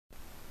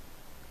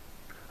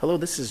Hello,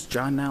 this is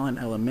John Allen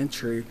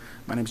Elementary.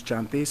 My name is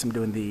John Thies. I'm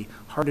doing the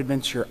Heart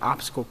Adventure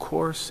Obstacle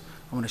course.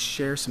 I want to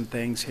share some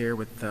things here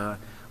with our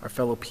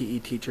fellow PE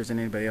teachers and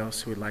anybody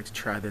else who would like to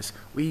try this.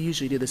 We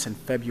usually do this in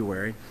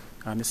February.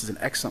 This is an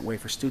excellent way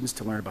for students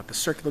to learn about the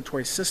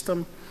circulatory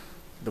system,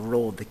 the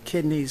role of the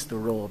kidneys, the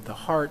role of the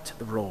heart,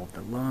 the role of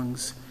the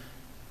lungs,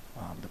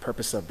 the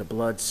purpose of the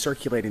blood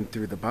circulating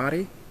through the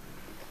body.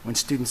 When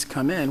students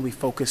come in, we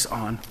focus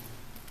on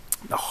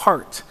the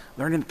heart,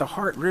 learning that the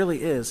heart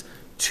really is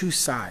two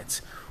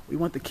sides. We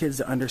want the kids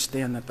to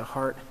understand that the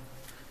heart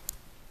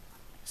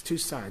is two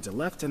sides, a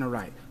left and a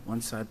right.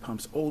 One side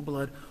pumps old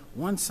blood,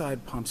 one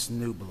side pumps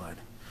new blood.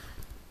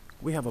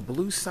 We have a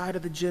blue side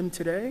of the gym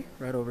today,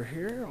 right over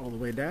here, all the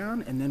way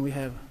down, and then we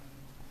have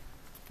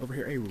over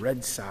here a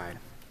red side.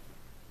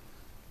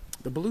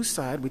 The blue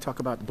side, we talk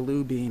about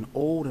blue being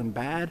old and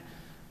bad.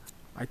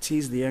 I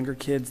tease the younger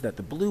kids that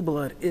the blue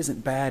blood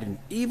isn't bad and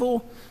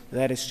evil,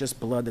 that it's just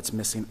blood that's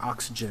missing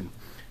oxygen.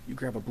 You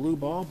grab a blue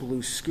ball,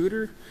 blue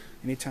scooter.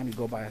 Anytime you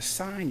go by a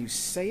sign, you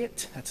say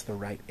it. That's the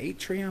right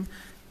atrium.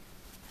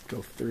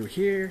 Go through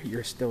here.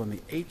 You're still in the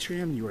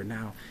atrium. You are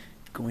now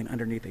going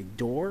underneath a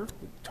door.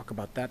 We talk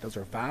about that. Those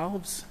are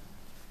valves.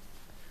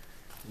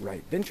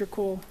 Right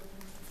ventricle,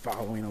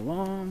 following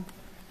along.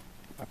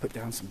 I put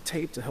down some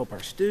tape to help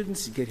our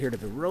students. You get here to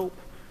the rope.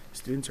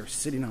 Students are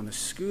sitting on the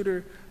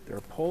scooter.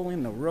 They're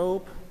pulling the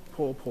rope.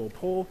 Pull, pull,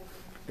 pull.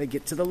 They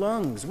get to the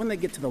lungs. When they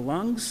get to the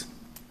lungs,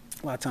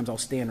 a lot of times I'll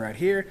stand right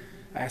here.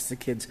 I ask the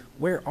kids,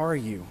 where are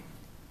you?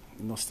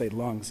 And they'll say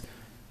lungs.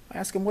 I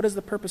ask them, what is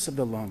the purpose of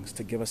the lungs?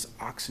 To give us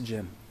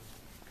oxygen.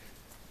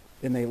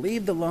 Then they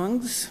leave the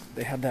lungs.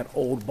 They have that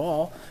old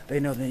ball. They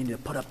know they need to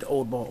put up the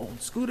old ball,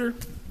 old scooter,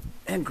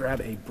 and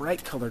grab a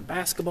bright colored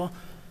basketball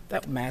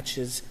that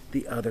matches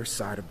the other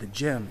side of the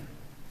gym.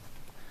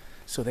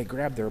 So they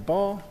grab their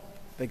ball.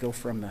 They go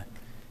from the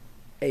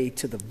A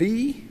to the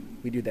V.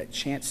 We do that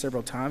chant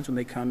several times when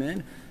they come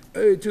in.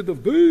 A to the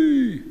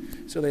V.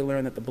 So they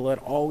learn that the blood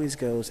always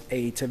goes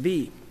A to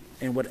V.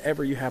 And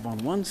whatever you have on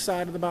one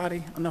side of the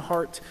body, on the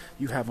heart,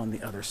 you have on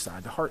the other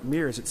side. The heart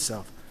mirrors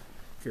itself.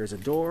 Here's a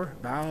door,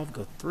 valve,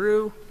 go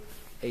through,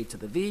 A to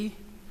the V,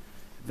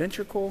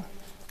 ventricle,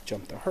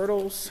 jump the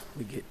hurdles.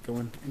 We get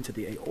going into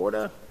the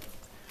aorta.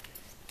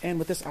 And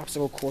with this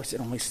obstacle course,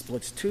 it only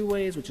splits two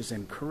ways, which is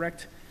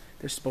incorrect.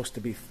 There's supposed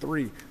to be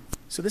three.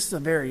 So this is a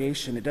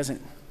variation. It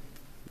doesn't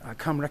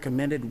come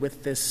recommended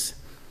with this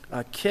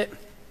kit.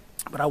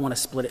 But I want to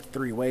split it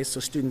three ways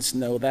so students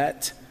know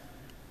that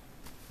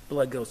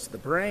blood goes to the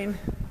brain,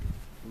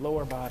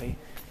 lower body,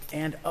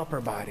 and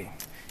upper body.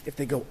 If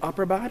they go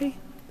upper body,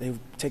 they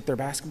take their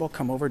basketball,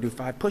 come over, do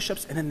 5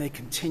 push-ups, and then they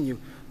continue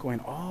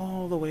going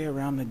all the way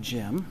around the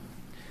gym.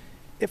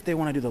 If they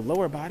want to do the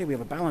lower body, we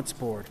have a balance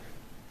board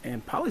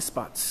and poly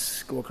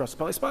spots. Go across the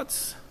poly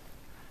spots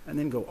and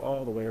then go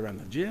all the way around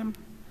the gym.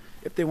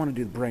 If they want to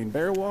do the brain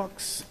bear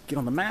walks, get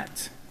on the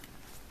mat,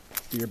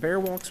 do your bear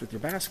walks with your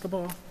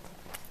basketball.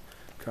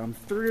 Come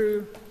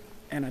through,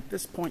 and at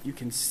this point you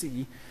can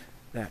see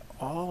that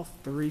all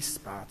 3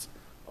 spots,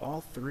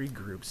 all 3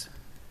 groups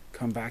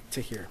come back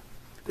to here.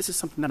 This is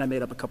something that I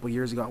made up a couple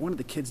years ago. I wanted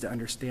the kids to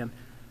understand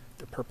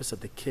the purpose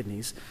of the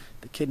kidneys.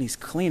 The kidneys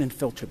clean and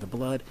filter the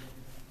blood.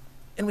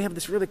 And we have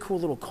this really cool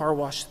little car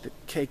wash, the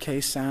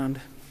KK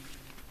sound,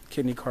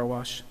 kidney car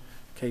wash,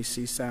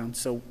 KC sound.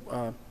 So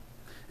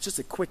it's just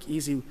a quick,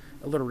 easy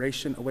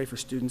alliteration, a way for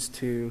students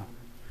to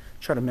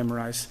try to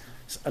memorize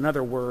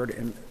another word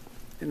in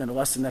a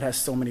lesson that has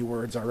so many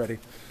words already.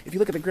 If you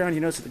look at the ground,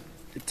 you notice that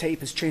the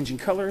tape is changing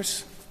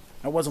colors.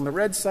 I was on the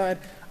red side.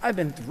 I've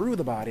been through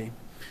the body.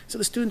 So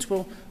the students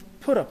will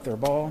put up their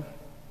ball,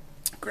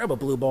 grab a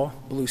blue ball,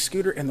 blue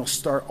scooter, and they'll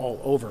start all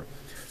over.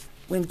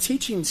 When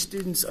teaching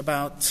students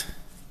about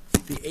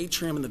the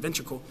atrium and the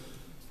ventricle,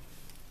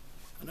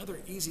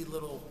 another easy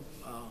little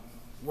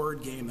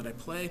word game that I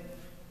play,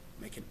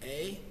 make an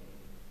A,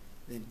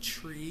 then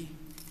tree,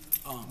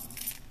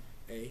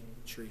 A,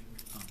 tree,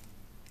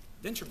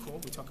 Ventricle,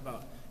 we talk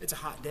about, it's a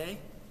hot day.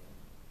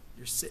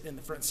 You're sitting in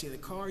the front seat of the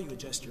car, you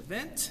adjust your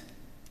vent,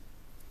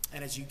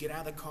 and as you get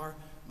out of the car,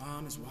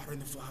 mom is watering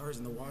the flowers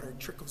and the water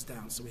trickles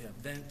down. So we have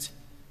vent,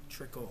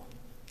 trickle,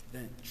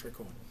 vent,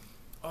 trickle.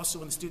 Also,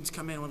 when the students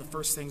come in, one of the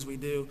first things we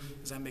do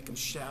is I make them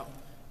shout,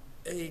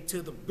 A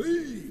to the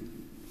B.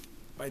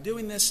 By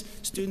doing this,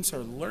 students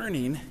are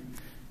learning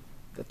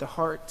that the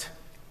heart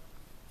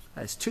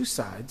has 2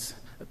 sides,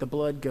 that the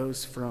blood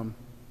goes from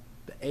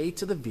the A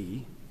to the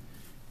V,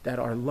 that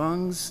our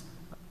lungs,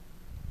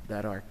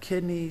 that our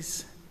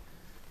kidneys,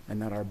 and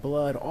that our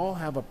blood all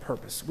have a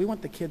purpose. We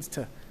want the kids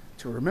to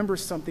remember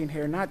something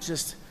here, not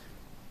just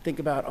think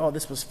about, oh,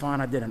 this was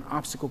fun, I did an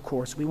obstacle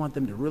course. We want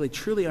them to really,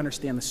 truly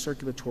understand the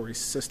circulatory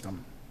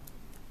system.